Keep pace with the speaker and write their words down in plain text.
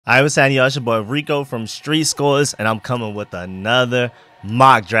I was saying, y'all, it's your boy Rico from Street Scores, and I'm coming with another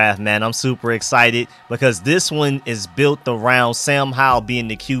mock draft, man. I'm super excited because this one is built around Sam Howell being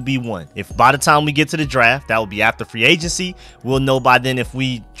the QB1. If by the time we get to the draft, that will be after free agency, we'll know by then if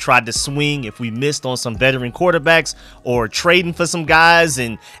we tried to swing, if we missed on some veteran quarterbacks or trading for some guys,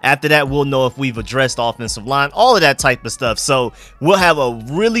 and after that we'll know if we've addressed offensive line, all of that type of stuff. So we'll have a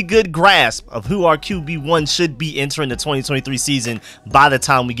really good grasp of who our QB1 should be entering the 2023 season by the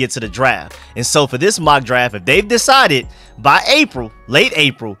time we get to the draft. And so for this mock draft, if they've decided by April, late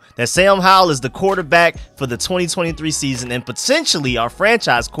April, that Sam Howell is the quarterback for the 2023 season and potentially our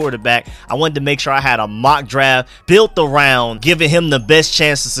franchise quarterback, I wanted to make sure I had a mock draft built around giving him the best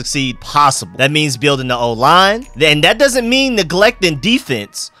chance to succeed possible. That means building the O-line, and that doesn't mean neglecting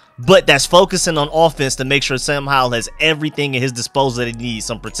defense, but that's focusing on offense to make sure Sam Howell has everything at his disposal that he needs.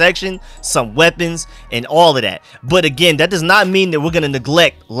 Some protection, some weapons, and all of that. But again, that does not mean that we're going to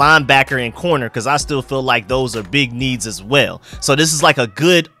neglect linebacker and corner, because I still feel like those are big needs as well. So this is like a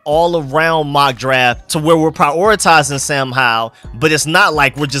good all-around mock draft to where we're prioritizing Sam Howell, but it's not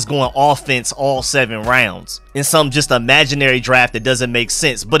like we're just going offense all 7 rounds in some just imaginary draft that doesn't make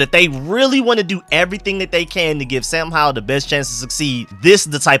sense. But if they really want to do everything that they can to give Sam Howell the best chance to succeed, this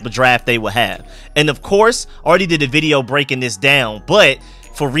is the type of draft they will have. And of course, I already did a video breaking this down, but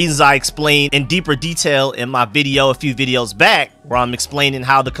for reasons I explained in deeper detail in my video a few videos back, where I'm explaining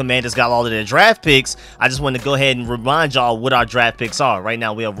how the Commanders got all of their draft picks, I just want to go ahead and remind y'all what our draft picks are. Right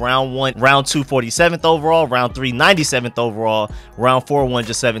now we have round 1, round 2, 47th overall, round 3, 97th overall, round 4,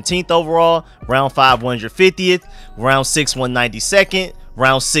 117th overall, round 5, 150th, round 6, 192nd,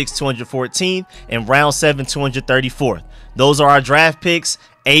 round 6, 214th, and round 7, 234th. Those are our draft picks.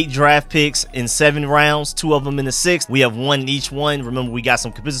 8 draft picks in 7 rounds, 2 of them in the 6th. We have 1 in each one. Remember, we got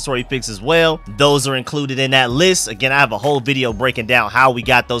some compensatory picks as well. Those are included in that list. Again, I have a whole video breaking down how we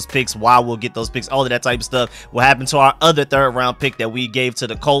got those picks, why we'll get those picks, all of that type of stuff. What happened to our other 3rd round pick that we gave to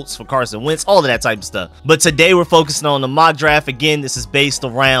the Colts for Carson Wentz, all of that type of stuff. But today we're focusing on the mock draft. Again, this is based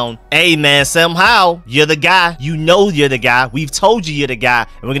around, hey man, Sam Howell, you're the guy. You know you're the guy. We've told you you're the guy,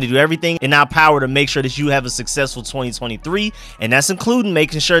 and we're going to do everything in our power to make sure that you have a successful 2023, and that's including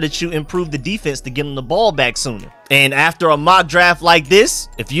making sure that you improve the defense to get them the ball back sooner. And after a mock draft like this,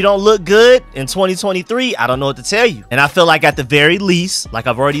 if you don't look good in 2023, I don't know what to tell you. And I feel like at the very least, like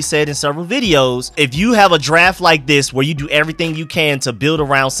I've already said in several videos, if you have a draft like this where you do everything you can to build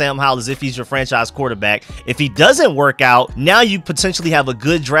around Sam Howell as if he's your franchise quarterback, if he doesn't work out, now you potentially have a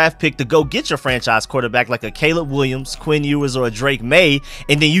good draft pick to go get your franchise quarterback like a Caleb Williams, Quinn Ewers, or a Drake May,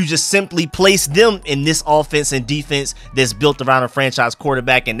 and then you just simply place them in this offense and defense that's built around a franchise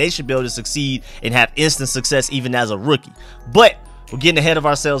quarterback, and they should be able to succeed and have instant success even as a rookie. But we're getting ahead of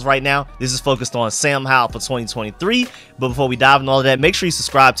ourselves right now. This is focused on Sam Howell for 2023. But before we dive into all of that, make sure you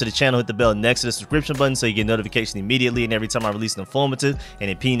subscribe to the channel, hit the bell next to the subscription button so you get notification immediately and every time I release an informative and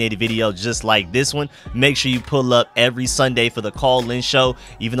opinionated video just like this one. Make sure you pull up every Sunday for the call-in show.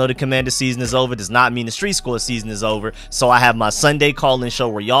 Even though the Commander season is over, does not mean the Street Score season is over. So I have my Sunday call-in show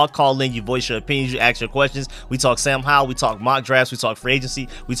where y'all call in, you voice your opinions, you ask your questions. We talk Sam Howell, we talk mock drafts, we talk free agency,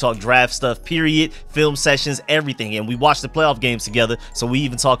 we talk draft stuff, period, film sessions, everything. And we watch the playoff games together, so we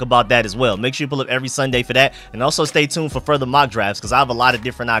even talk about that as well. Make sure you pull up every Sunday for that, and also stay tuned for further mock drafts because I have a lot of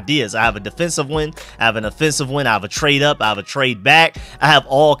different ideas. I have a defensive one, I have an offensive one, I have a trade up, I have a trade back, I have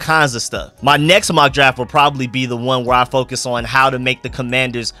all kinds of stuff. My next mock draft will probably be the one where I focus on how to make the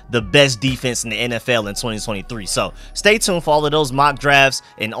Commanders the best defense in the NFL in 2023. So stay tuned for all of those mock drafts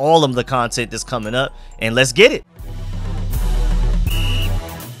and all of the content that's coming up, and let's get it.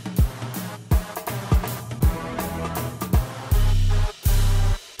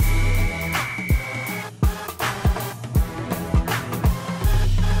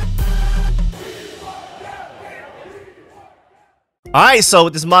 Alright, so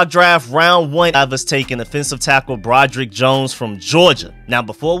with this mock draft, round 1, I have us taking offensive tackle Broderick Jones from Georgia. Now,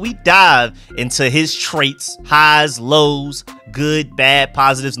 before we dive into his traits, highs, lows, good, bad,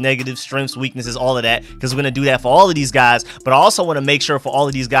 positives, negatives, strengths, weaknesses, all of that, because we're going to do that for all of these guys, but I also want to make sure for all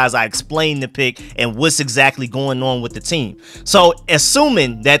of these guys I explain the pick and what's exactly going on with the team. So,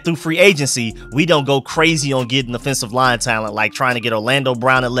 assuming that through free agency, we don't go crazy on getting offensive line talent, like trying to get Orlando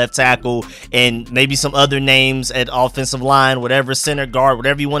Brown at left tackle and maybe some other names at offensive line, whatever, center, guard,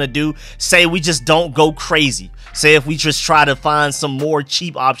 whatever you want to do. Say we just don't go crazy. Say if we just try to find some more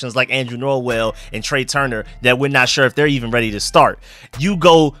cheap options like Andrew Norwell and Trey Turner that we're not sure if they're even ready to start. You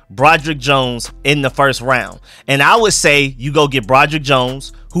go Broderick Jones in the 1st round. And I would say you go get Broderick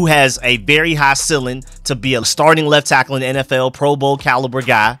Jones, who has a very high ceiling to be a starting left tackle in the NFL, Pro Bowl caliber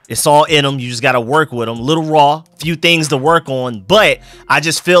guy. It's all in him. You just got to work with him. A little raw, few things to work on. But I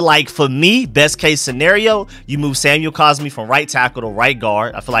just feel like for me, best case scenario, you move Samuel Cosmi from right tackle to right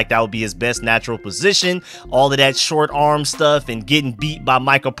guard. I feel like that would be his best natural position. All of that short arm stuff and getting beat by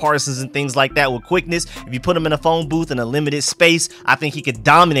Michael Parsons and things like that with quickness. If you put him in a phone booth in a limited space, I think he could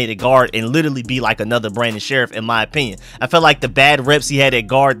dominate a guard and literally be like another Brandon Sheriff, in my opinion. I felt like the bad reps he had at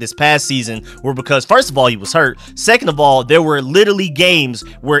guard this past season were because, first of all, he was hurt. Second of all, there were literally games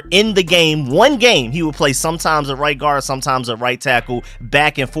where in the game, one game, he would play sometimes at right guard, sometimes at right tackle,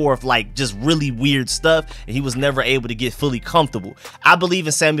 back and forth, like just really weird stuff, and he was never able to get fully comfortable. I believe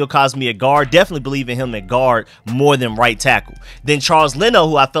in Samuel Cosmi at guard, definitely believe in him at guard more than right tackle. Then Charles Leno,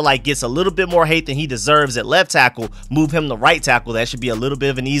 who I feel like gets a little bit more hate than he deserves at left tackle, move him to right tackle. That should be a little bit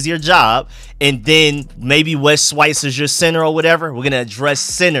of an easier job. And then maybe Wes Schweitzer your center or whatever. We're going to address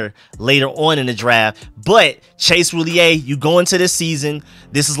center later on in the draft. But Chase Roulier, you go into this season,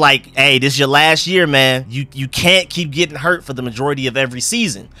 this is like, hey, this is your last year, man. You can't keep getting hurt for the majority of every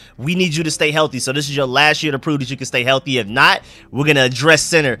season. We need you to stay healthy. So this is your last year to prove that you can stay healthy. If not, we're going to address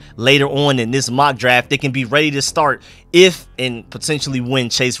center later on in this mock draft. They can be ready to start if and potentially when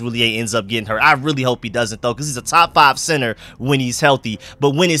Chase Roulier ends up getting hurt. I really hope he doesn't, though, because he's a top 5 center when he's healthy.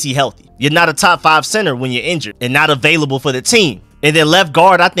 But when is he healthy? You're not a top 5 center when you're injured and not available for the team. And then left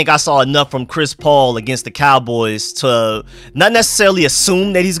guard, I think I saw enough from Chris Paul against the Cowboys to not necessarily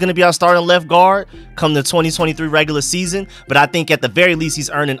assume that he's going to be our starting left guard come the 2023 regular season, but I think at the very least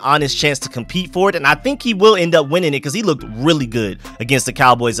he's earned an honest chance to compete for it, and I think he will end up winning it because he looked really good against the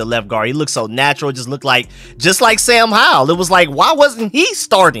Cowboys at left guard. He looked so natural, it just looked like, just like Sam Howell. It was like, why wasn't he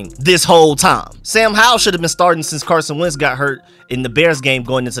starting this whole time? Sam Howell should have been starting since Carson Wentz got hurt in the Bears game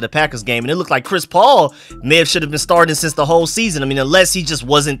going into the Packers game, and it looked like Chris Paul should have been starting since the whole season. I mean, unless he just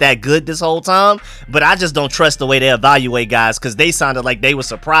wasn't that good this whole time, but I just don't trust the way they evaluate guys because they sounded like they were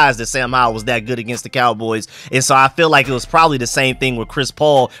surprised that Sam Howell was that good against the Cowboys, and so I feel like it was probably the same thing with Chris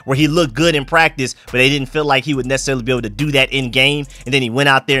Paul where he looked good in practice, but they didn't feel like he would necessarily be able to do that in game, and then he went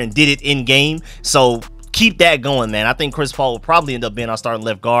out there and did it in game. So keep that going, man. I think Chris Paul will probably end up being our starting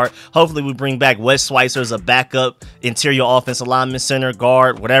left guard. Hopefully we bring back Wes Schweitzer as a backup interior offensive lineman, center,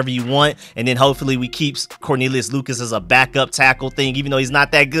 guard, whatever you want. And then hopefully we keep Cornelius Lucas as a backup tackle thing, even though he's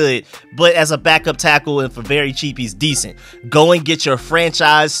not that good. But as a backup tackle and for very cheap, he's decent. Go and get your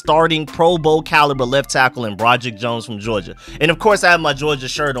franchise starting Pro Bowl caliber left tackle in Broderick Jones from Georgia. And of course I have my Georgia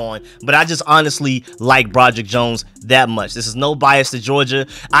shirt on, but I just honestly like Broderick Jones that much. This is no bias to Georgia.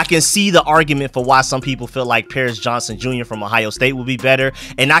 I can see the argument for why some people feel like Paris Johnson Jr. from Ohio State would be better,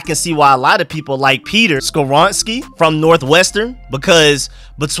 and I can see why a lot of people like Peter Skoronski from Northwestern, because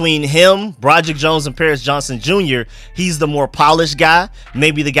between him, Broderick Jones, and Paris Johnson Jr., he's the more polished guy,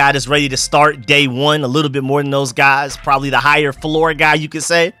 maybe the guy that's ready to start day one a little bit more than those guys, probably the higher floor guy, you could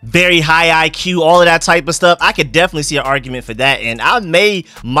say, very high IQ, all of that type of stuff. I could definitely see an argument for that, and I may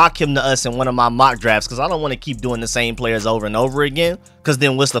mock him to us in one of my mock drafts because I don't want to keep doing the same players over and over again, because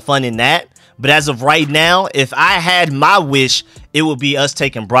then what's the fun in that? But as of right now, if I had my wish, it would be us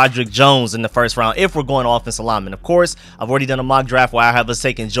taking Broderick Jones in the first round if we're going offensive lineman. Of course, I've already done a mock draft where I have us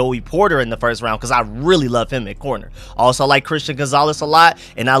taking Joey Porter in the first round because I really love him at corner. Also, I like Christian Gonzalez a lot,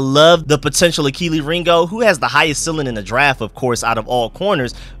 and I love the potential of Kelee Ringo, who has the highest ceiling in the draft, of course, out of all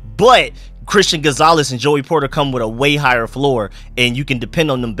corners. But Christian Gonzalez and Joey Porter come with a way higher floor, and you can depend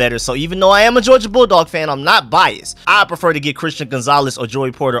on them better. So even though I am a Georgia Bulldog fan, I'm not biased. I prefer to get Christian Gonzalez or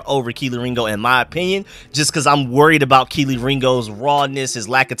Joey Porter over Kelee Ringo, in my opinion, just because I'm worried about Kelee Ringo's rawness, his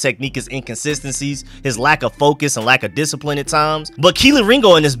lack of technique, his inconsistencies, his lack of focus and lack of discipline at times. But Kelee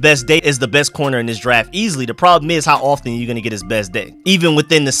Ringo in his best day is the best corner in this draft easily. The problem is how often you're going to get his best day, even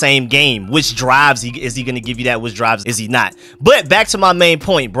within the same game. Which drives is he going to give you that? Which drives is he not? But back to my main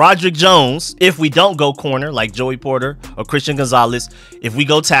point, Broderick Jones, if we don't go corner like Joey Porter or Christian Gonzalez, if we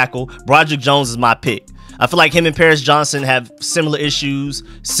go tackle, Broderick Jones is my pick. I feel like him and Paris Johnson have similar issues,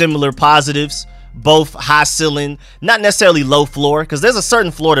 similar positives, both high ceiling, not necessarily low floor, because there's a certain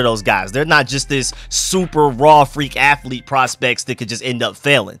floor to those guys. They're not just this super raw freak athlete prospects that could just end up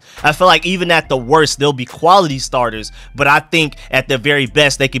failing. I feel like even at the worst, they'll be quality starters, but I think at their very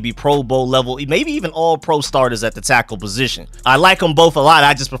best, they could be Pro Bowl level, maybe even all pro starters at the tackle position. I like them both a lot.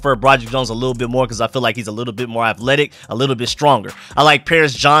 I just prefer Broderick Jones a little bit more because I feel like he's a little bit more athletic, a little bit stronger. I like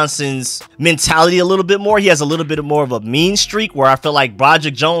Paris Johnson's mentality a little bit more. He has a little bit more of a mean streak, where I feel like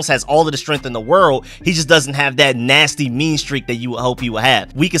Broderick Jones has all of the strength in the world, world. He just doesn't have that nasty mean streak that you would hope he would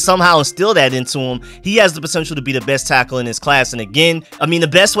have. We can somehow instill that into him. He has the potential to be the best tackle in his class. And again, I mean, the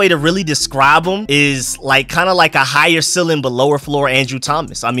best way to really describe him is like kind of like a higher ceiling but lower floor Andrew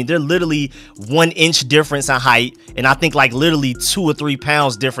Thomas. I mean, they're literally 1 inch difference in height, and I think like literally 2 or 3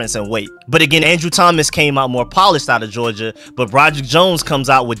 pounds difference in weight. But again, Andrew Thomas came out more polished out of Georgia, but Broderick Jones comes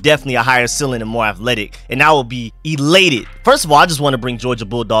out with definitely a higher ceiling and more athletic, and I will be elated. First of all, I just want to bring Georgia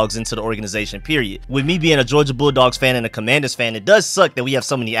Bulldogs into the organization, period. With me being a Georgia Bulldogs fan and a Commanders fan, it does suck that we have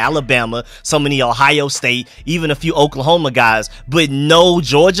so many Alabama, so many Ohio State, even a few Oklahoma guys, but no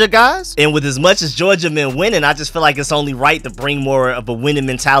Georgia guys. And with as much as Georgia been winning, I just feel like it's only right to bring more of a winning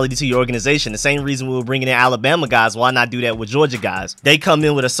mentality to your organization. The same reason we were bringing in Alabama guys, why not do that with Georgia guys? They come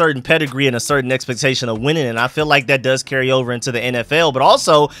in with a certain pedigree and a certain expectation of winning, and I feel like that does carry over into the NFL. But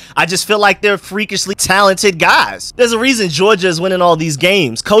also, I just feel like they're freakishly talented guys. There's a reason Georgia is winning all these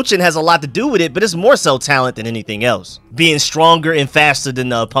games. Coaching has a lot to do with it, but it's more so talent than anything else. Being stronger and faster than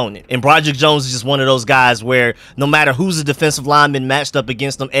the opponent. And Broderick Jones is just one of those guys where no matter who's a defensive lineman matched up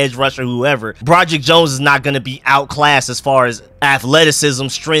against them, edge rusher, whoever, Broderick Jones is not going to be outclassed as far as athleticism,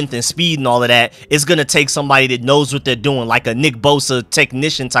 strength, and speed and all of that. It's going to take somebody that knows what they're doing, like a Nick Bosa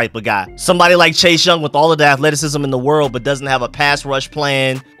technician type of guy. Somebody like Chase Young with all of the athleticism in the world, but doesn't have a pass rush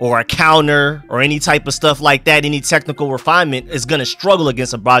plan or a counter or any type of stuff like that, any technical refinement, is going to struggle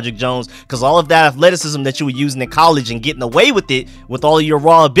against a Broderick Jones, because all of that athleticism that you were using in college and getting away with it with all of your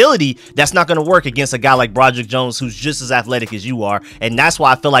raw ability, that's not going to work against a guy like Broderick Jones who's just as athletic as you are. And that's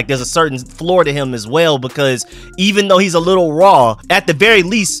why I feel like there's a certain floor to him as well, because even though he's a little raw, at the very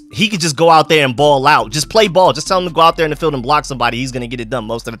least, he could just go out there and ball out. Just play ball. Just tell him to go out there in the field and block somebody. He's going to get it done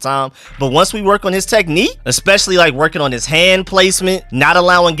most of the time. But once we work on his technique, especially like working on his hand placement, not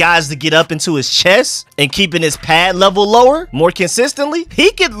allowing guys to get up into his chest and keeping his pad level lower more consistently,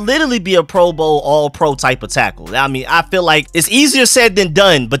 he could literally be a Pro Bowl, all-pro type of tackle. I mean, I feel like it's easier said than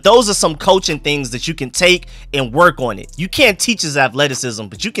done, but those are some coaching things that you can take and work on it. You can't teach his athleticism,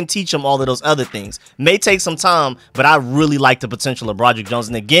 but you can teach him all of those other things. May take some time, but I really like the potential of Broderick Jones.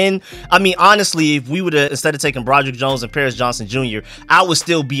 And again, I mean, honestly, if we would have, instead of taking Broderick Jones and Paris Johnson Jr., I would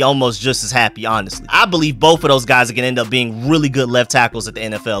still be almost just as happy, honestly. I believe both of those guys are going to end up being really good left tackles at the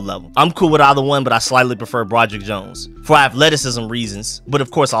NFL level. I'm cool with either one, but I slightly prefer Broderick Jones for athleticism reasons. But of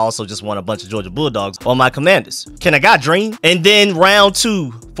course, I also just want a bunch of Georgia Bulldogs on my Commanders. Can a guy dream? And then round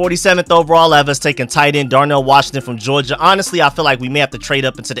 2, 47th overall, I have us taking tight end Darnell Washington from Georgia. Honestly, I feel like we may have to trade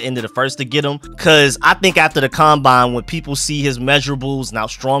up into the end of the first to get him, because I think after the combine, when people see his measurables and how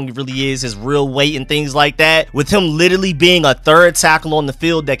strong he really is, his real weight and things like that, with him literally being a third tackle on the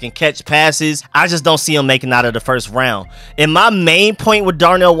field that can catch passes, I just don't see him making out of the first round. And my main point with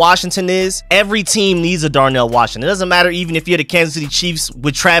Darnell Washington is every team needs a Darnell Washington. It doesn't matter even if you're the Kansas City Chiefs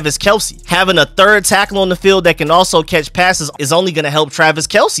with Travis Kelce. Having a third tackle on the field that can also catch passes is only going to help Travis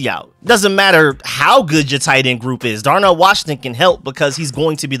Kelce out. Doesn't matter how good your tight end group is. Darnell Washington can help because he's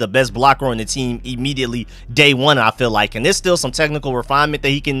going to be the best blocker on the team immediately day one, I feel like. And there's still some technical refinement that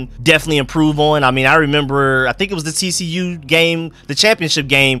he can definitely improve on. I mean, I remember, I think it was the TCU game, the championship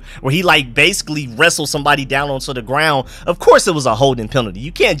game, where he like basically wrestled somebody down onto the ground. Of course, it was a holding penalty.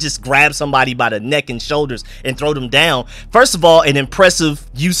 You can't just grab somebody by the neck and shoulders and throw them down. First of all, an impressive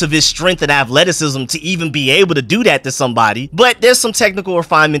use of his strength and athleticism to even be able to do that to somebody. But there's some technical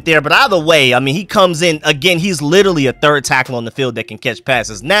refinement there. But either way, I mean, he comes in, again, he's literally a third tackle on the field that can catch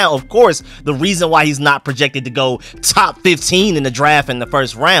passes. Now, of course, the reason why he's not projected to go top 15 in the draft in the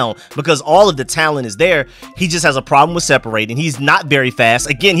first round, because all of the talent is there, he just has a problem with separating. He's not very fast.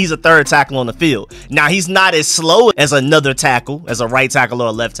 Again, he's a third tackle on the field. Now, he's not as slow as another tackle, as a right tackle or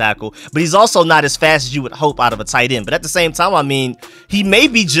a left tackle, but he's also not as fast as you would hope out of a tight end. But at the same time, I mean, he may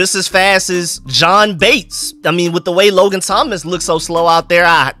be just as fast as John Bates. I mean, with the way Logan Thomas looks so slow out there,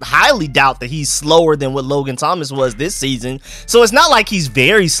 I highly doubt that he's slower than what Logan Thomas was this season. So it's not like he's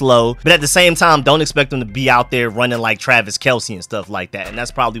very slow, but at the same time, don't expect him to be out there running like Travis Kelce and stuff like that. And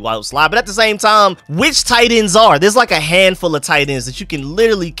that's probably why he'll slide. But at the same time, which tight ends are? There's like a handful of tight ends that you can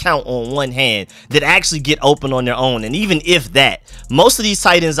literally count on one hand that actually get open on their own. And even if that, most of these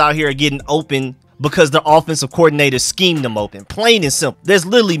tight ends out here are getting open because their offensive coordinators schemed them open. Plain and simple. There's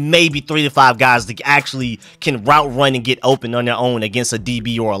literally maybe 3 to 5 guys that actually can route run and get open on their own against a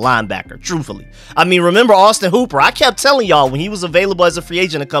DB or a linebacker, truthfully. I mean, remember Austin Hooper? I kept telling y'all when he was available as a free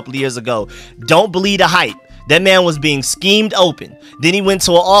agent a couple of years ago, don't believe the hype. That man was being schemed open. Then he went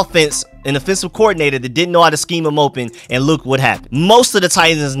to an offense an offensive coordinator that didn't know how to scheme him open, and look what happened. Most of the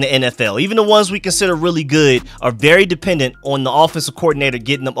tight ends in the NFL, even the ones we consider really good, are very dependent on the offensive coordinator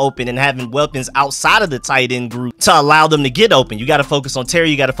getting them open and having weapons outside of the tight end group to allow them to get open. You got to focus on Terry,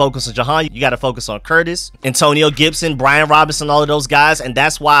 you got to focus on Jahan, you got to focus on Curtis, Antonio Gibson, Brian Robinson, all of those guys, and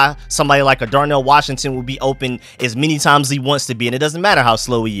that's why somebody like a Darnell Washington will be open as many times as he wants to be, and it doesn't matter how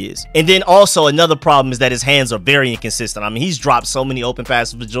slow he is. And then also another problem is that his hands are very inconsistent. I mean, he's dropped so many open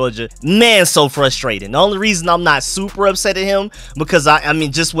passes for Georgia. Man, so frustrating. The only reason I'm not super upset at him, because I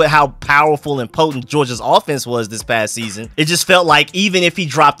mean, just with how powerful and potent Georgia's offense was this past season, it just felt like even if he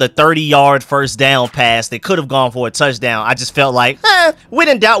dropped a 30-yard first down pass that could have gone for a touchdown, I just felt like, when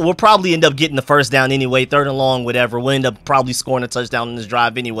in doubt, we'll probably end up getting the first down anyway, third and long, whatever. We'll end up probably scoring a touchdown in this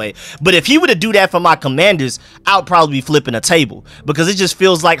drive anyway. But if he were to do that for my Commanders, I would probably be flipping a table, because it just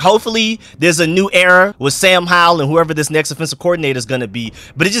feels like hopefully there's a new era with Sam Howell and whoever this next offensive coordinator is going to be.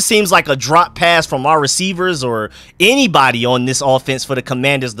 But it just seems like a drop pass from our receivers or anybody on this offense for the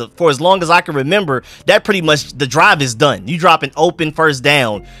Commanders, for as long as I can remember, that pretty much the drive is done. You drop an open first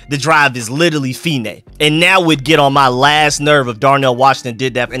down, the drive is literally fine. And now would get on my last nerve if Darnell Washington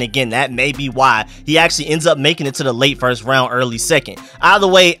did that. And again, that may be why he actually ends up making it to the late first round, early second. Either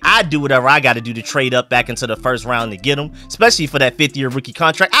way, I do whatever I got to do to trade up back into the first round to get him, especially for that 5th-year rookie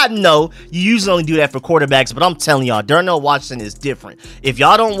contract. I know you usually only do that for quarterbacks, but I'm telling y'all, Darnell Washington is different. If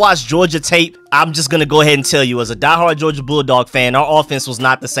y'all don't watch Georgia tape, I'm just going to go ahead and tell you, as a diehard Georgia Bulldog fan, our offense was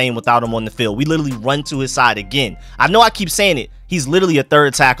not the same without him on the field. We literally run to his side again. I know I keep saying it. He's literally a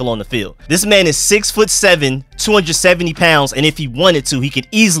third tackle on the field. This man is 6'7", 270 pounds, and if he wanted to, he could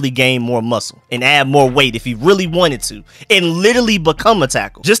easily gain more muscle and add more weight if he really wanted to, and literally become a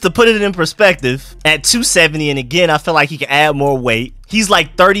tackle. Just to put it in perspective, at 270, and again, I feel like he can add more weight. He's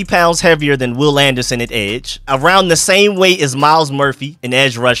like 30 pounds heavier than Will Anderson at edge, around the same weight as Miles Murphy, an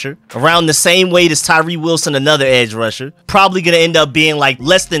edge rusher, around the same weight as Tyree Wilson, another edge rusher, probably going to end up being like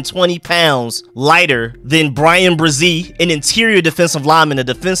less than 20 pounds lighter than Brian Brzee, an interior defensive lineman, a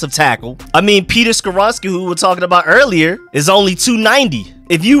defensive tackle. I mean, Peter Skoronski, who we were talking about earlier, is only 290.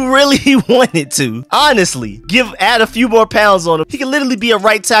 If you really wanted to, honestly, add a few more pounds on him, he can literally be a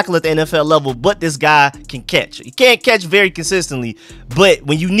right tackle at the NFL level, but this guy can catch. He can't catch very consistently, but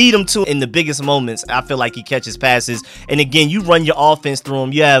when you need him to in the biggest moments, I feel like he catches passes. And again, you run your offense through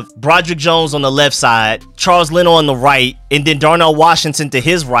him. You have Broderick Jones on the left side, Charles Leno on the right, and then Darnell Washington to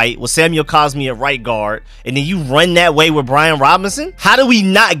his right with Samuel Cosme at right guard, and then you run that way with Brian Robinson. How do we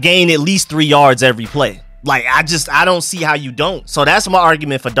not gain at least 3 yards every play? Like, I don't see how you don't. So that's my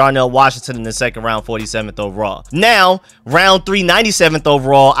argument for Darnell Washington in the second round, 47th overall. Now, round 3, 97th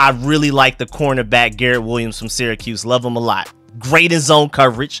overall, I really like the cornerback Garrett Williams from Syracuse. Love him a lot. Great in zone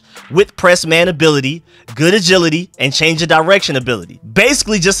coverage, with press man ability, good agility, and change of direction ability.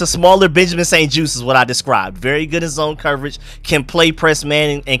 Basically just a smaller Benjamin St. Juste is what I described. Very good in zone coverage, can play press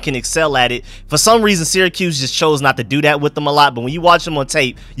man and can excel at it. For some reason, Syracuse just chose not to do that with them a lot, but when you watch them on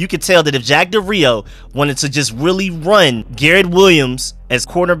tape, you can tell that if Jack Del Rio wanted to just really run Garrett Williams as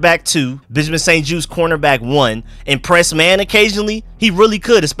cornerback 2, Benjamin St. Juste cornerback 1, and press man occasionally, he really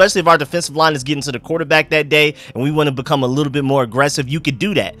could, especially if our defensive line is getting to the quarterback that day and we want to become a little bit more aggressive. You could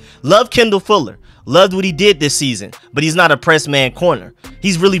do that. Love Kendall Fuller. Loved what he did this season, but he's not a press man corner.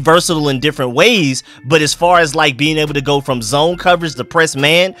 He's really versatile in different ways, but as far as like being able to go from zone coverage to press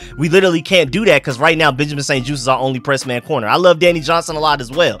man, we literally can't do that because right now Benjamin St. Juste is our only press man corner. I love Danny Johnson a lot as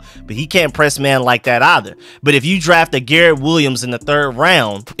well, but he can't press man like that either. But if you draft a Garrett Williams in the 3rd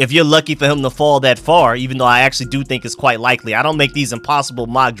round, if you're lucky for him to fall that far, even though I actually do think it's quite likely, I don't make these impossible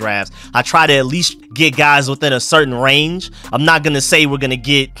mock drafts. I try to at least get guys within a certain range. I'm not going to say we're going to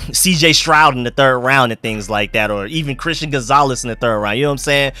get CJ Stroud in the 3rd round and things like that, or even Christian Gonzalez in the 3rd round, you know what I'm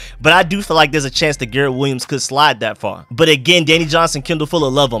saying? But I do feel like there's a chance that Garrett Williams could slide that far. But again, Danny Johnson, Kendall Fuller,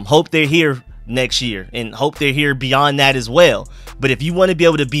 love them. Hope they're here next year and hope they're here beyond that as well. But if you want to be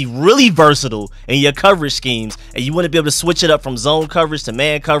able to be really versatile in your coverage schemes and you want to be able to switch it up from zone coverage to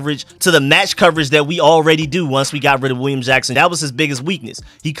man coverage to the match coverage that we already do once we got rid of William Jackson, that was his biggest weakness.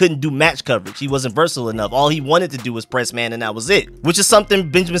 He couldn't do match coverage. He wasn't versatile enough. All he wanted to do was press man, and that was it, which is something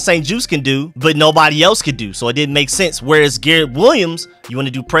Benjamin St. Juste can do, but nobody else could do. So it didn't make sense. Whereas Garrett Williams, you want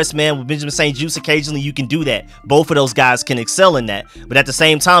to do press man with Benjamin St. Juste occasionally, you can do that. Both of those guys can excel in that. But at the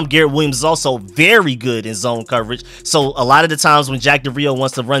same time, Garrett Williams is also very good in zone coverage. So a lot of the times when Jack Del Rio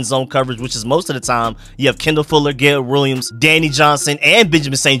wants to run zone coverage, which is most of the time, you have Kendall Fuller, Garrett Williams, Danny Johnson, and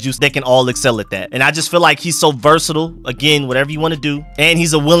Benjamin St. Juste that can all excel at that. And I just feel like he's so versatile. Again, whatever you want to do. And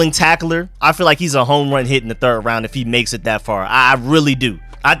he's a willing tackler. I feel like he's a home run hit in the 3rd round if he makes it that far. I really do.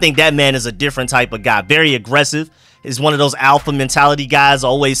 I think that man is a different type of guy. Very aggressive. is one of those alpha mentality guys,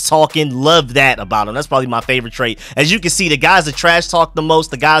 always talking. Love that about him. That's probably my favorite trait. As you can see, the guys that trash talk the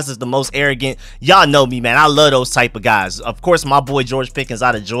most, the guys that's the most arrogant, y'all know me, man. I love those type of guys. Of course, my boy George Pickens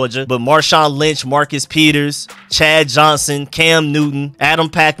out of Georgia, but Marshawn Lynch, Marcus Peters, Chad Johnson, Cam Newton, Adam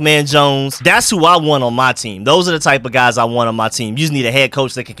Pac-Man Jones, that's who I want on my team. Those are the type of guys I want on my team. You just need a head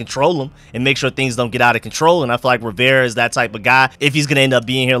coach that can control them and make sure things don't get out of control, and I feel like Rivera is that type of guy. If he's going to end up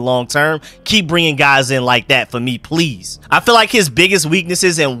being here long term, keep bringing guys in like that for me, please. I feel like his biggest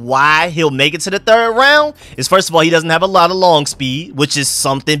weaknesses and why he'll make it to the third round is, first of all, he doesn't have a lot of long speed, which is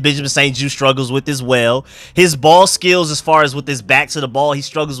something Benjamin St-Juste struggles with as well. His ball skills, as far as with his back to the ball, he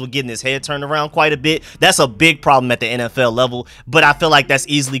struggles with getting his head turned around quite a bit. That's a big problem at the NFL level, but I feel like that's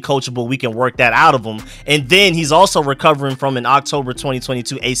easily coachable. We can work that out of him. And then he's also recovering from an October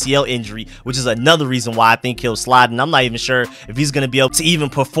 2022 ACL injury, which is another reason why I think he'll slide, and I'm not even sure if he's going to be able to even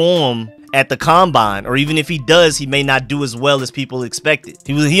perform at the combine, or even if he does, he may not do as well as people expected.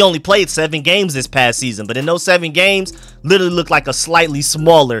 He only played 7 games this past season, but in those 7 games, literally looked like a slightly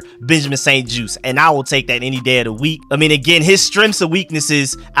smaller Benjamin St-Juste, and I will take that any day of the week. I mean, again, his strengths and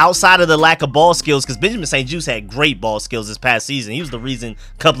weaknesses outside of the lack of ball skills, because Benjamin St-Juste had great ball skills this past season. He was the reason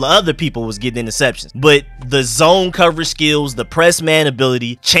a couple of other people was getting interceptions. But the zone coverage skills, the press man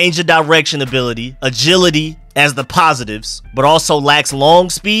ability, change of direction ability, agility, as the positives, but also lacks long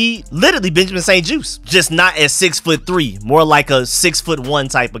speed. Literally Benjamin St-Juste, just not at 6'3", more like a 6'1"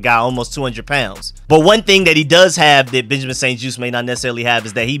 type of guy, almost 200 pounds. But one thing that he does have that Benjamin St-Juste may not necessarily have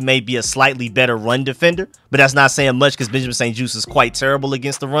is that he may be a slightly better run defender, but that's not saying much because Benjamin St-Juste is quite terrible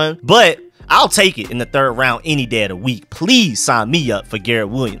against the run. But I'll take it in the third round any day of the week. Please sign me up for Garrett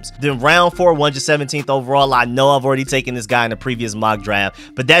Williams. Then round 4, 117th overall. I know I've already taken this guy in the previous mock draft,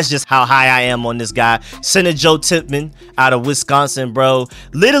 but that's just how high I am on this guy. Center Joe Tippmann out of Wisconsin, bro.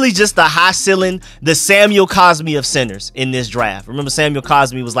 Literally just the high ceiling, the Samuel Cosmi of centers in this draft. Remember, Samuel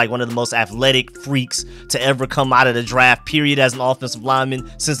Cosmi was like one of the most athletic freaks to ever come out of the draft, period, as an offensive lineman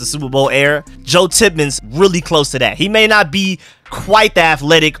since the Super Bowl era. Joe Tippmann's really close to that. He may not be quite the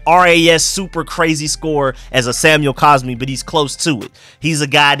athletic RAS super crazy scorer as a Samuel Cosmi, but he's close to it. He's a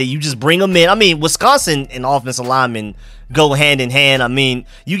guy that you just bring him in. I mean, Wisconsin and offensive linemen go hand in hand. I mean,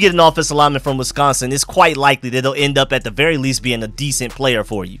 you get an offensive lineman from Wisconsin, it's quite likely that they'll end up at the very least being a decent player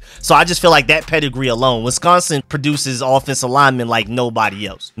for you. So I just feel like that pedigree alone, Wisconsin produces offensive linemen like nobody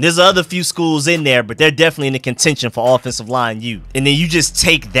else. There's other few schools in there, but they're definitely in the contention for offensive line U. And then you just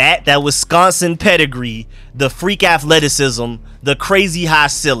take that Wisconsin pedigree, the freak athleticism, the crazy high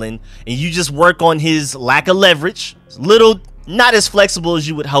ceiling, and you just work on his lack of leverage, little not as flexible as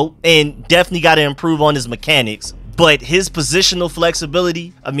you would hope, and definitely got to improve on his mechanics. But his positional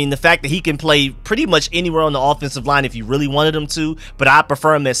flexibility, I mean, the fact that he can play pretty much anywhere on the offensive line if you really wanted him to, but I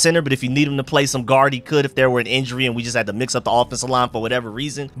prefer him at center. But if you need him to play some guard, he could if there were an injury and we just had to mix up the offensive line for whatever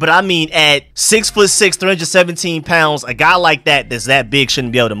reason. But I mean, at 6'6", 317 pounds, a guy like that that's that big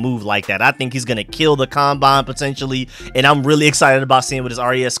shouldn't be able to move like that. I think he's going to kill the combine potentially, and I'm really excited about seeing what his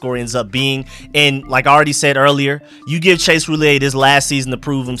RAS score ends up being. And like I already said earlier, you give Chase Roullier this last season to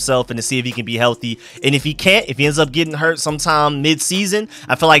prove himself and to see if he can be healthy. And if he can't, if he ends up getting hurt sometime mid-season,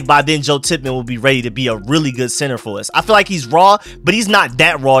 I feel like by then Joe Tippmann will be ready to be a really good center for us. I feel like he's raw, but he's not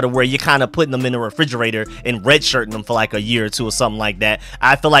that raw to where you're kind of putting him in the refrigerator and redshirting him for like a year or two or something like that.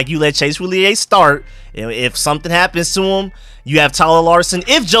 I feel like you let Chase Roullier start. If something happens to him, you have Tyler Larson.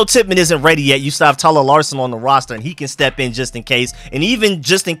 If Joe Tippmann isn't ready yet, you still have Tyler Larson on the roster, and he can step in just in case. And even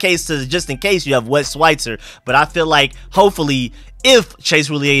just in case, you have Wes Schweitzer. But I feel like hopefully, if Chase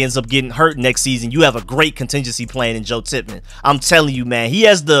Roullier ends up getting hurt next season, you have a great contingency plan in Joe Tippmann. I'm telling you, man, he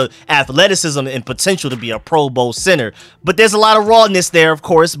has the athleticism and potential to be a Pro Bowl center. But there's a lot of rawness there, of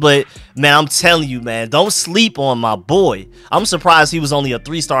course. But, man, I'm telling you, man, don't sleep on my boy. I'm surprised he was only a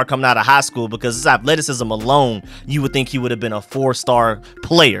 3-star coming out of high school, because his athleticism alone, you would think he would have been a 4-star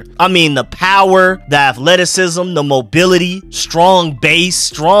player. I mean, the power, the athleticism, the mobility, strong base,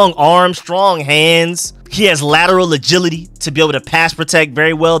 strong arms, strong hands. He has lateral agility to be able to pass protect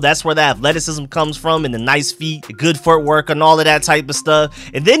very well. That's where the athleticism comes from, and the nice feet, the good footwork, and all of that type of stuff.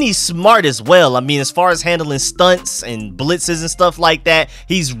 And then he's smart as well. I mean, as far as handling stunts and blitzes and stuff like that,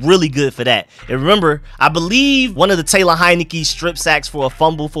 he's really good for that. And remember, I believe one of the Taylor Heinicke strip sacks for a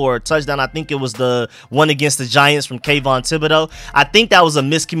fumble for a touchdown, I think it was the one against the Giants from Kayvon Thibodeau. I think that was a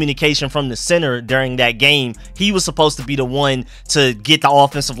miscommunication from the center during that game. He was supposed to be the one to get the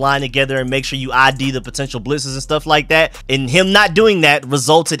offensive line together and make sure you ID the potential potential blitzes and stuff like that. And him not doing that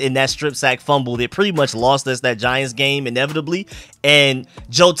resulted in that strip sack fumble that pretty much lost us that Giants game inevitably. And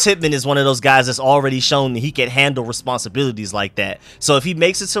Joe Tippmann is one of those guys that's already shown that he can handle responsibilities like that. So if he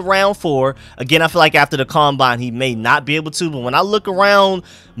makes it to round 4, again, I feel like after the combine, he may not be able to. But when I look around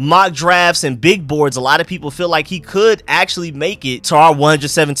mock drafts and big boards, a lot of people feel like he could actually make it to our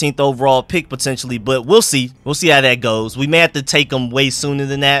 117th overall pick potentially. But we'll see. We'll see how that goes. We may have to take him way sooner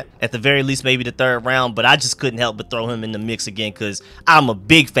than that. At the very least, maybe the 3rd round. But I just couldn't help but throw him in the mix again because I'm a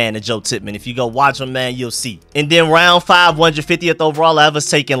big fan of Joe Tippmann. If you go watch him, man, you'll see. And then round 5, 150th overall, I was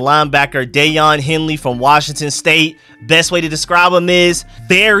taking linebacker Deion Henley from Washington State. Best way to describe him is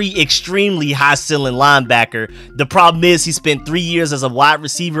very extremely high ceiling linebacker. The problem is he spent 3 years as a wide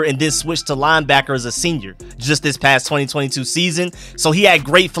receiver and then switched to linebacker as a senior just this past 2022 season. So he had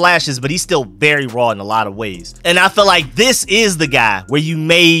great flashes, but he's still very raw in a lot of ways. And I feel like this is the guy where you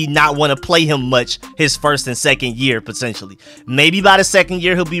may not want to play him much his 1st and 2nd year potentially. Maybe by the 2nd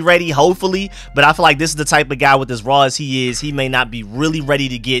year he'll be ready, hopefully. But I feel like this is the type of guy with as raw as he is, he may not be really ready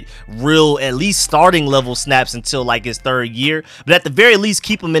to get real, at least starting level snaps until like his 3rd year. But at the very least,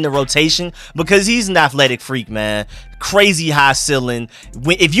 keep him in the rotation because he's an athletic freak, man. Crazy high ceiling.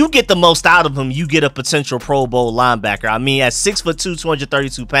 If you get the most out of him, you get a potential Pro Bowl linebacker. I mean, at 6'2",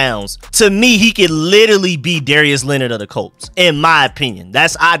 232 pounds, to me, he could literally be Darius Leonard of the Colts, in my opinion.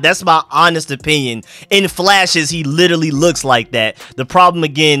 That's my honest opinion. In flashes, he literally looks like that. The problem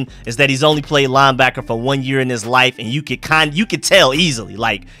again is that he's only played linebacker for 1 year in his life, and you could tell easily,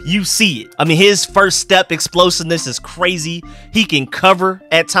 like you see it. I mean, his first step explosiveness is crazy. He can cover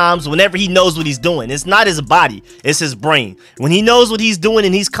at times whenever he knows what he's doing. It's not his body, it's his brain. When he knows what he's doing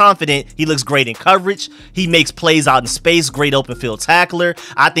and he's confident, he looks great in coverage. He makes plays out in space, great open field tackler.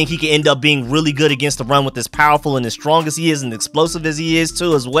 I think he can end up being really good against the run with as powerful and as strong as he is and explosive as he is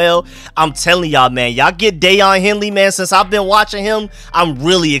too as well. I'm telling y'all, man, y'all get Deion Henley, man. Since I've been watching him, I'm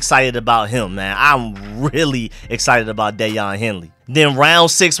really excited about him, man. I'm really excited about Deion Henley. Then round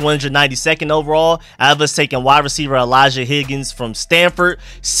 6, 192nd overall, I was taking wide receiver Elijah Higgins from Stanford.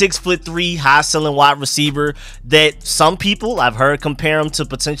 6'3", high ceiling wide receiver that some people I've heard compare him to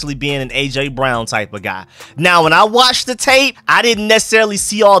potentially being an AJ Brown type of guy. Now, when I watched the tape, I didn't necessarily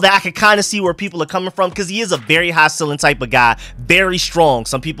see all that. I could kind of see where people are coming from because he is a very high ceiling type of guy, very strong.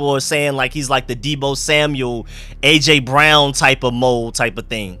 Some people are saying like he's like the Deebo Samuel, AJ Brown type of mold type of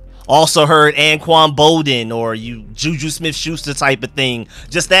thing. Also heard Anquan Bolden or Juju Smith-Schuster type of thing.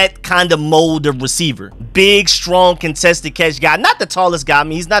 Just that kind of mold of receiver. Big, strong, contested catch guy. Not the tallest guy. I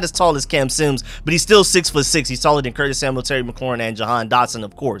mean, he's not as tall as Cam Sims, but he's still 6'6". He's taller than Curtis Samuel, Terry McLaurin, and Jahan Dotson,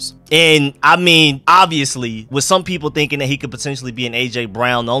 of course. And, I mean, obviously, with some people thinking that he could potentially be an A.J.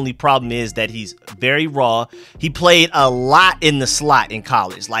 Brown, the only problem is that he's very raw. He played a lot in the slot in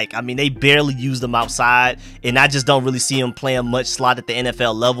college. Like, I mean, they barely used him outside, and I just don't really see him playing much slot at the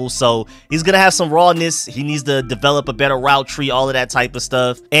NFL level. So he's going to have some rawness. He needs to develop a better route tree, all of that type of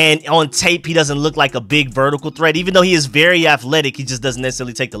stuff. And on tape, he doesn't look like a big vertical threat. Even though he is very athletic, he just doesn't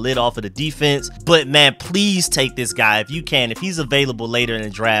necessarily take the lid off of the defense. But man, please take this guy if you can. If he's available later in the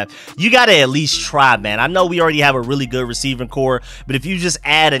draft, you got to at least try, man. I know we already have a really good receiving core, but if you just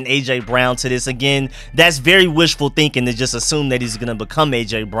add an A.J. Brown to this, again, that's very wishful thinking to just assume that he's going to become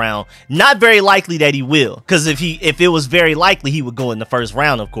A.J. Brown. Not very likely that he will, because if it was very likely, he would go in the first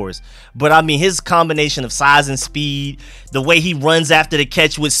round, of course. But I mean, his combination of size and speed, the way he runs after the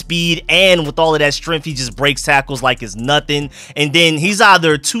catch with speed and with all of that strength, he just breaks tackles like it's nothing. And then he's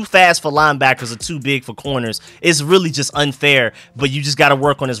either too fast for linebackers or too big for corners. It's really just unfair, but you just got to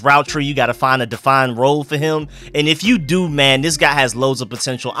work on his route tree. You got to find a defined role for him. And if you do, man, this guy has loads of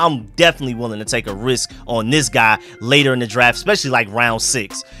potential. I'm definitely willing to take a risk on this guy later in the draft, especially like round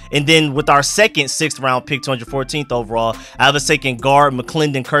 6. And then with our second 6th round pick, 214th overall, I was taking guard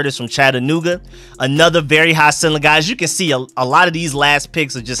McClendon Curtis from Chattanooga. Another very high ceiling guy. As you can see, a lot of these last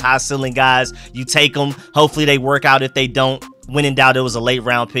picks are just high ceiling guys. You take them. Hopefully they work out. If they don't, when in doubt, it was a late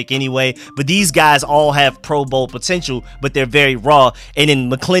round pick anyway. But these guys all have Pro Bowl potential, but they're very raw. And in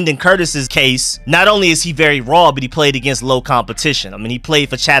McClendon Curtis's case, not only is he very raw, but he played against low competition. I mean, he played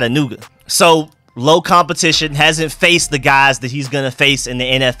for Chattanooga. So low competition, hasn't faced the guys that he's going to face in the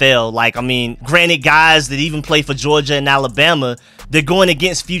NFL. Like, I mean, granted, guys that even play for Georgia and Alabama, they're going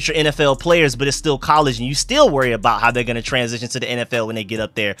against future NFL players, but it's still college, and you still worry about how they're going to transition to the NFL when they get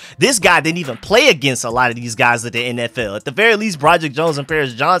up there. This guy didn't even play against a lot of these guys at the NFL. At the very least, Broderick Jones and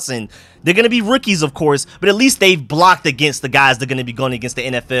Paris Johnson, they're going to be rookies, of course, but at least they've blocked against the guys that are going to be going against the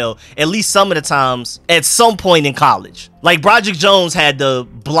NFL, at least some of the times, at some point in college. Like, Broderick Jones had to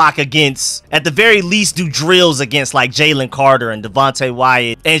block against, at the very least do drills against like Jalen Carter and Devontae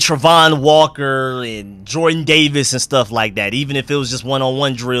Wyatt and Travon Walker and Jordan Davis and stuff like that. Even if it was just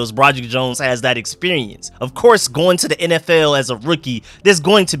one-on-one drills, Broderick Jones has that experience. Of course, going to the NFL as a rookie, there's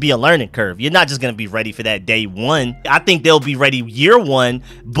going to be a learning curve. You're not just going to be ready for that day one. I think they'll be ready year one,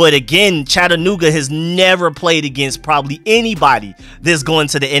 but again, Chattanooga has never played against probably anybody that's going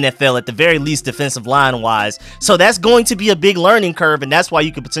to the NFL, at the very least defensive line wise. So that's going to be a big learning curve, and that's why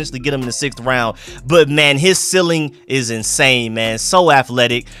you could potentially get him in the 6th round. But man, his ceiling is insane, man. So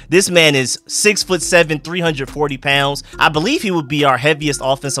athletic. This man is 6'7", 340 pounds. I believe he would be our heaviest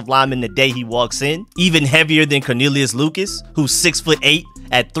offensive lineman the day he walks in, even heavier than Cornelius Lucas, who's 6'8"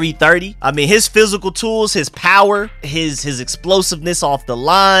 at 330. I mean, his physical tools, his power, his explosiveness off the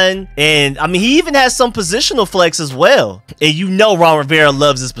line, and I mean, he even has some positional flex as well. And you know Ron Rivera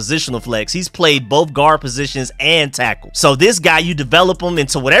loves his positional flex. He's played both guard positions and tackle. So this guy, you develop him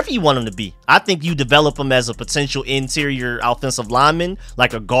into whatever you want him to be. I think you develop him as a potential interior offensive lineman,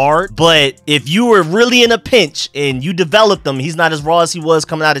 like a guard. But if you were really in a pinch and you developed him, he's not as raw as he was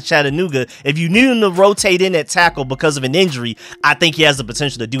coming out of Chattanooga. If you need him to rotate in at tackle because of an injury, I think he has the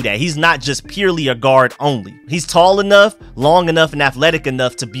potential to do that. He's not just purely a guard only. He's tall enough, long enough, and athletic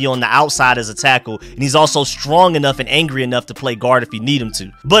enough to be on the outside as a tackle, and he's also strong enough and angry enough to play guard if you need him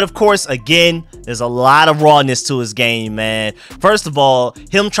to. But of course, again, there's a lot of rawness to his game, man. First of all,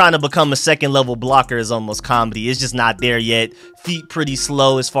 him trying to become a second level blocker is almost comedy. It's just not there yet. Feet pretty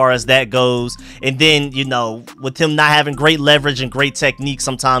slow as far as that goes. And then, you know, with him not having great leverage and great technique,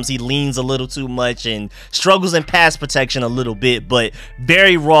 sometimes he leans a little too much and struggles in pass protection a little bit, but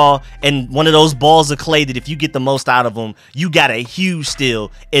very raw, and one of those balls of clay that if you get the most out of him, you got a huge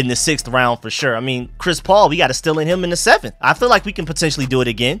steal in the 6th round for sure. I mean, Chris Paul, we got a steal in him in the 7th. I feel like we can potentially do it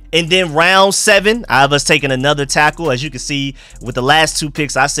again. And then round 7, I have us taking another tackle. As you can see, with the last 2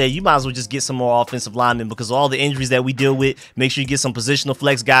 picks, I said you might as well just get some more offensive linemen because of all the injuries that we deal with. Make sure you get some positional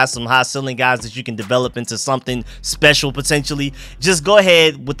flex guys, some high ceiling guys that you can develop into something special potentially. Just go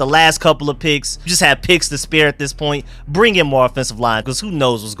ahead with the last couple of picks. You just have picks to spare at this point. Bring in more offensive line because who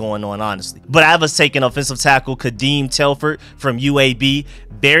knows what's going on, honestly. But I have us taking offensive tackle Kadeem Telford from UAB.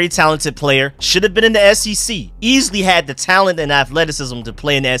 Very talented player. Should have been in the SEC. Easily had the talent and athleticism to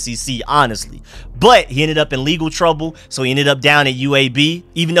play in the SEC, honestly. But he ended up in legal trouble, so he ended up down at UAB,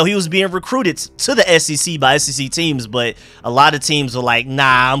 even though he was being recruited to the SEC by SEC teams. But a lot of teams were like,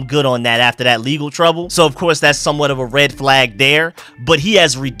 nah, I'm good on that after that legal trouble. So, of course, that's somewhat of a red flag there. But he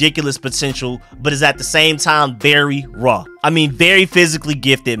has ridiculous potential, but is at the same time very raw. I mean, very physically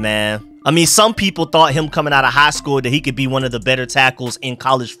gifted, man. I mean, some people thought him coming out of high school that he could be one of the better tackles in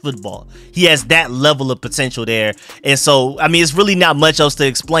college football. He has that level of potential there. And so, I mean, it's really not much else to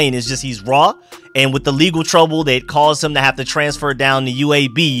explain. It's just he's raw. And with the legal trouble that caused him to have to transfer down to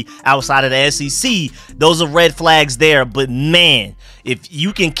UAB outside of the SEC, those are red flags there. But man, if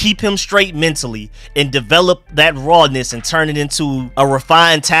you can keep him straight mentally and develop that rawness and turn it into a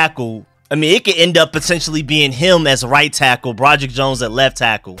refined tackle, I mean, it could end up potentially being him as right tackle, Broderick Jones at left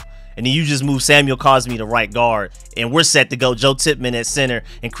tackle. And then you just move Samuel Cosme to right guard, and we're set to go Joe Tippmann at center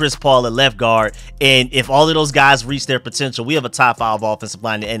and Chris Paul at left guard. And if all of those guys reach their potential, we have a top 5 offensive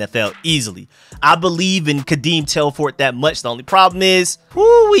line in the NFL easily. I believe in Kadeem Telford that much. The only problem is,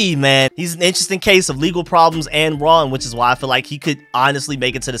 whoo-wee, man, he's an interesting case of legal problems and raw, which is why I feel like he could honestly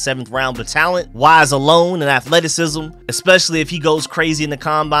make it to the 7th round. But talent-wise alone and athleticism, especially if he goes crazy in the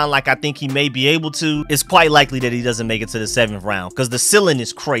combine like I think he may be able to, it's quite likely that he doesn't make it to the 7th round because the ceiling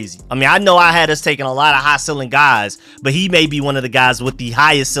is crazy. I mean, I know I had us taking a lot of high ceiling guys, but he may be one of the guys with the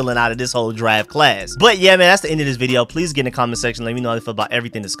highest ceiling out of this whole draft class. But yeah, man, that's the end of this video. Please get in the comment section. Let me know how you feel about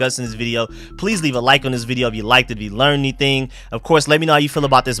everything discussed in this video. Please leave a like on this video if you liked it, if you learned anything. Of course, let me know how you feel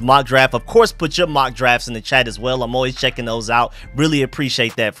about this mock draft. Of course, put your mock drafts in the chat as well. I'm always checking those out. Really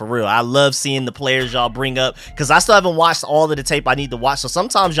appreciate that, for real. I love seeing the players y'all bring up because I still haven't watched all of the tape I need to watch. So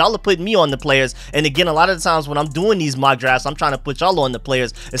sometimes y'all are putting me on the players. And again, a lot of the times when I'm doing these mock drafts, I'm trying to put y'all on the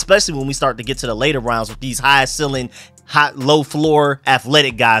players, especially when we start to get to the later rounds with these high ceiling, hot, low floor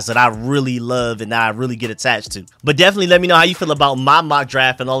athletic guys that I really love and that I really get attached to. But definitely let me know how you feel about my mock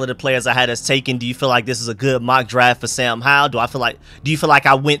draft and all of the players I had us taken. Do you feel like this is a good mock draft for Sam Howell? Do you feel like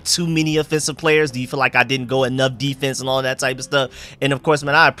I went too many offensive players? Do you feel like I didn't go enough defense and all that type of stuff? And of course,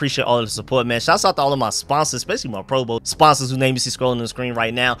 man, I appreciate all of the support, man. Shouts out to all of my sponsors, especially my Pro Bowl sponsors whose name you see scrolling on the screen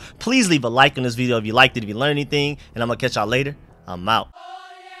right now. Please leave a like on this video if you liked it, if you learned anything, and I'm gonna catch y'all later. I'm out.